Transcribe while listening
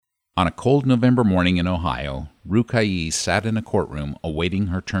On a cold November morning in Ohio, Rukai sat in a courtroom awaiting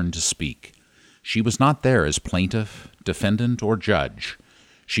her turn to speak. She was not there as plaintiff, defendant, or judge.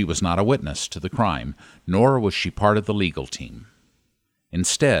 She was not a witness to the crime, nor was she part of the legal team.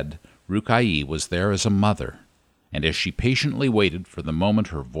 Instead, Rukai was there as a mother, and as she patiently waited for the moment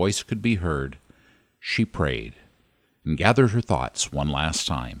her voice could be heard, she prayed and gathered her thoughts one last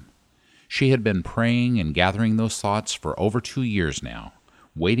time. She had been praying and gathering those thoughts for over 2 years now,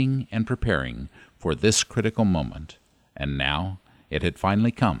 waiting and preparing for this critical moment, and now it had finally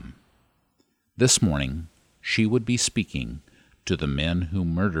come. This morning, she would be speaking to the men who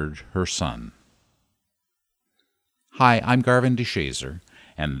murdered her son. Hi, I'm Garvin DeShazer,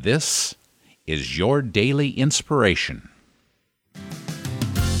 and this is your Daily Inspiration.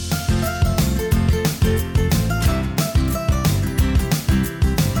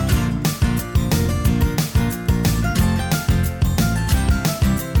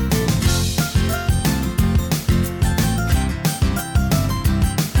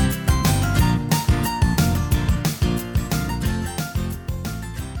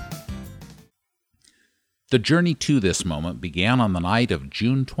 The journey to this moment began on the night of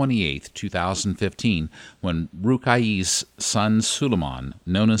June 28, 2015, when Rukai's son Suleiman,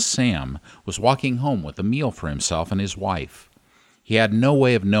 known as Sam, was walking home with a meal for himself and his wife. He had no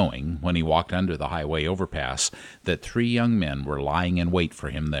way of knowing, when he walked under the highway overpass, that 3 young men were lying in wait for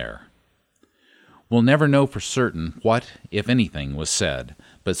him there. We'll never know for certain what, if anything, was said,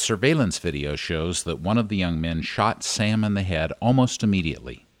 but surveillance video shows that one of the young men shot Sam in the head almost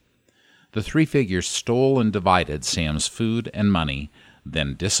immediately. The 3 figures stole and divided Sam's food and money,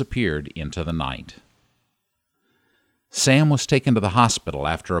 then disappeared into the night. Sam was taken to the hospital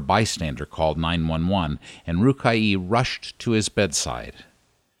after a bystander called 911, and Rukai rushed to his bedside.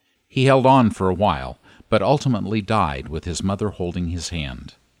 He held on for a while, but ultimately died with his mother holding his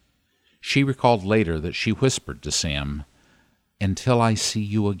hand. She recalled later that she whispered to Sam, "Until I see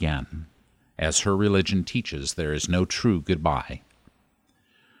you again," as her religion teaches there is no true goodbye.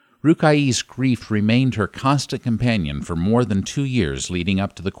 Rukai's grief remained her constant companion for more than 2 years leading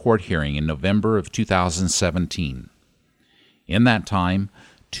up to the court hearing in November of 2017. In that time,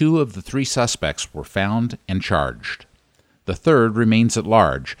 2 of the 3 suspects were found and charged. The 3rd remains at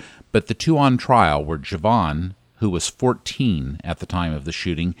large, but the 2 on trial were Javon, who was 14 at the time of the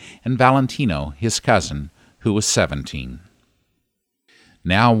shooting, and Valentino, his cousin, who was 17.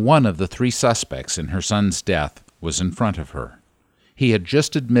 Now 1 of the 3 suspects in her son's death was in front of her. He had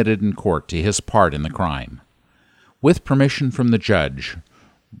just admitted in court to his part in the crime. With permission from the judge,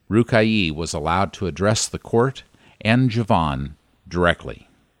 Rukai was allowed to address the court and Javon directly.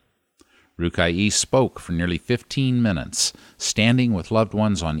 Rukai spoke for nearly 15 minutes, standing with loved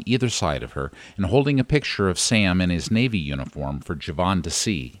ones on either side of her and holding a picture of Sam in his Navy uniform for Javon to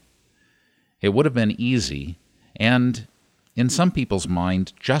see. It would have been easy, and, in some people's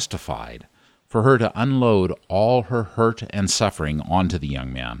mind, justified, for her to unload all her hurt and suffering onto the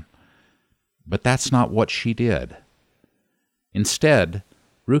young man. But that's not what she did. Instead,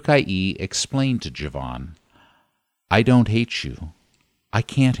 Rukai explained to Javon, "I don't hate you. I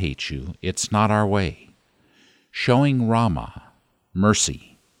can't hate you. It's not our way. Showing Rama,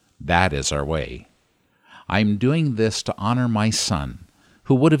 mercy, that is our way. I'm doing this to honor my son,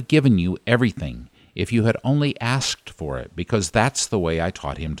 who would have given you everything if you had only asked for it, because that's the way I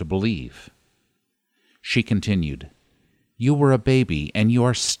taught him to believe." She continued, "You were a baby, and you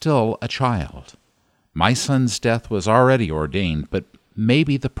are still a child. My son's death was already ordained, but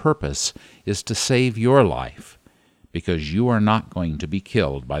maybe the purpose is to save your life, because you are not going to be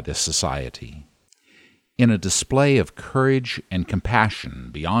killed by this society." In a display of courage and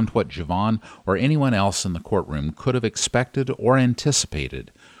compassion beyond what Javon or anyone else in the courtroom could have expected or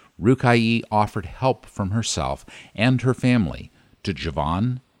anticipated, Rukai offered help from herself and her family to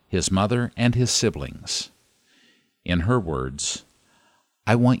Javon, his mother, and his siblings. In her words,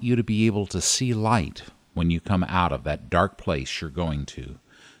 "I want you to be able to see light when you come out of that dark place you're going to,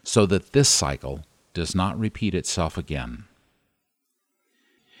 so that this cycle does not repeat itself again."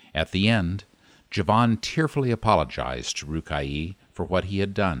 At the end, Javon tearfully apologized to Rukai for what he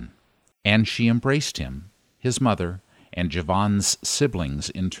had done, and she embraced him, his mother, and Javon's siblings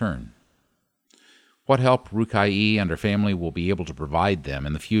in turn. What help Rukai and her family will be able to provide them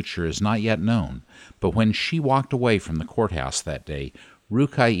in the future is not yet known, but when she walked away from the courthouse that day,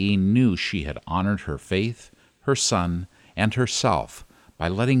 Rukai knew she had honored her faith, her son, and herself by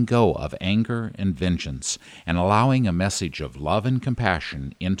letting go of anger and vengeance and allowing a message of love and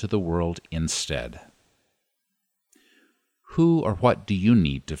compassion into the world instead. Who or what do you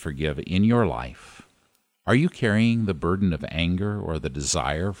need to forgive in your life? Are you carrying the burden of anger or the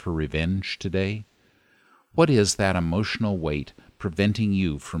desire for revenge today? What is that emotional weight preventing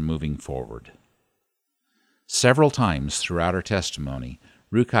you from moving forward? Several times throughout her testimony,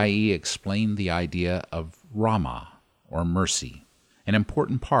 Rukai explained the idea of Rahmah, or mercy, an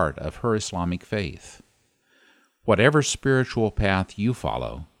important part of her Islamic faith. Whatever spiritual path you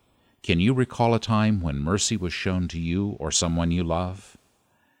follow, can you recall a time when mercy was shown to you or someone you love?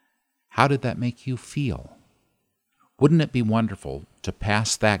 How did that make you feel? Wouldn't it be wonderful to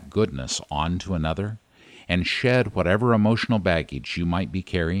pass that goodness on to another and shed whatever emotional baggage you might be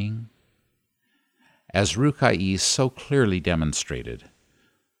carrying? As Rukai so clearly demonstrated,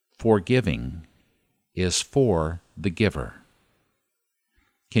 forgiving is for the giver.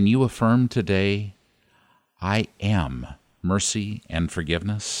 Can you affirm today, I am mercy and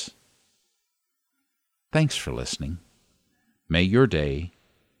forgiveness? Thanks for listening. May your day,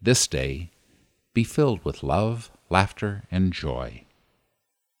 this day, be filled with love, laughter, and joy.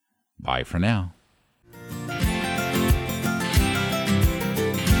 Bye for now.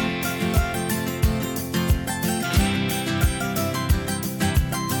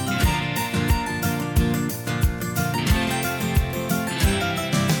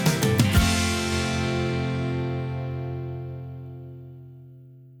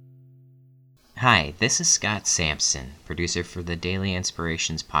 Hi, this is Scott Sampson, producer for the Daily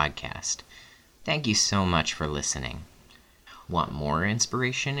Inspirations podcast. Thank you so much for listening. Want more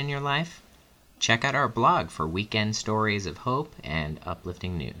inspiration in your life? Check out our blog for weekend stories of hope and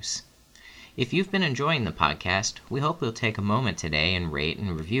uplifting news. If you've been enjoying the podcast, we hope you'll take a moment today and rate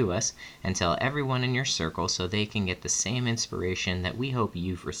and review us and tell everyone in your circle so they can get the same inspiration that we hope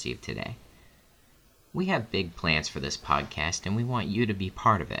you've received today. We have big plans for this podcast and we want you to be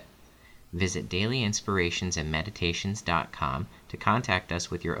part of it. Visit dailyinspirationsandmeditations.com to contact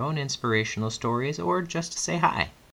us with your own inspirational stories or just to say hi.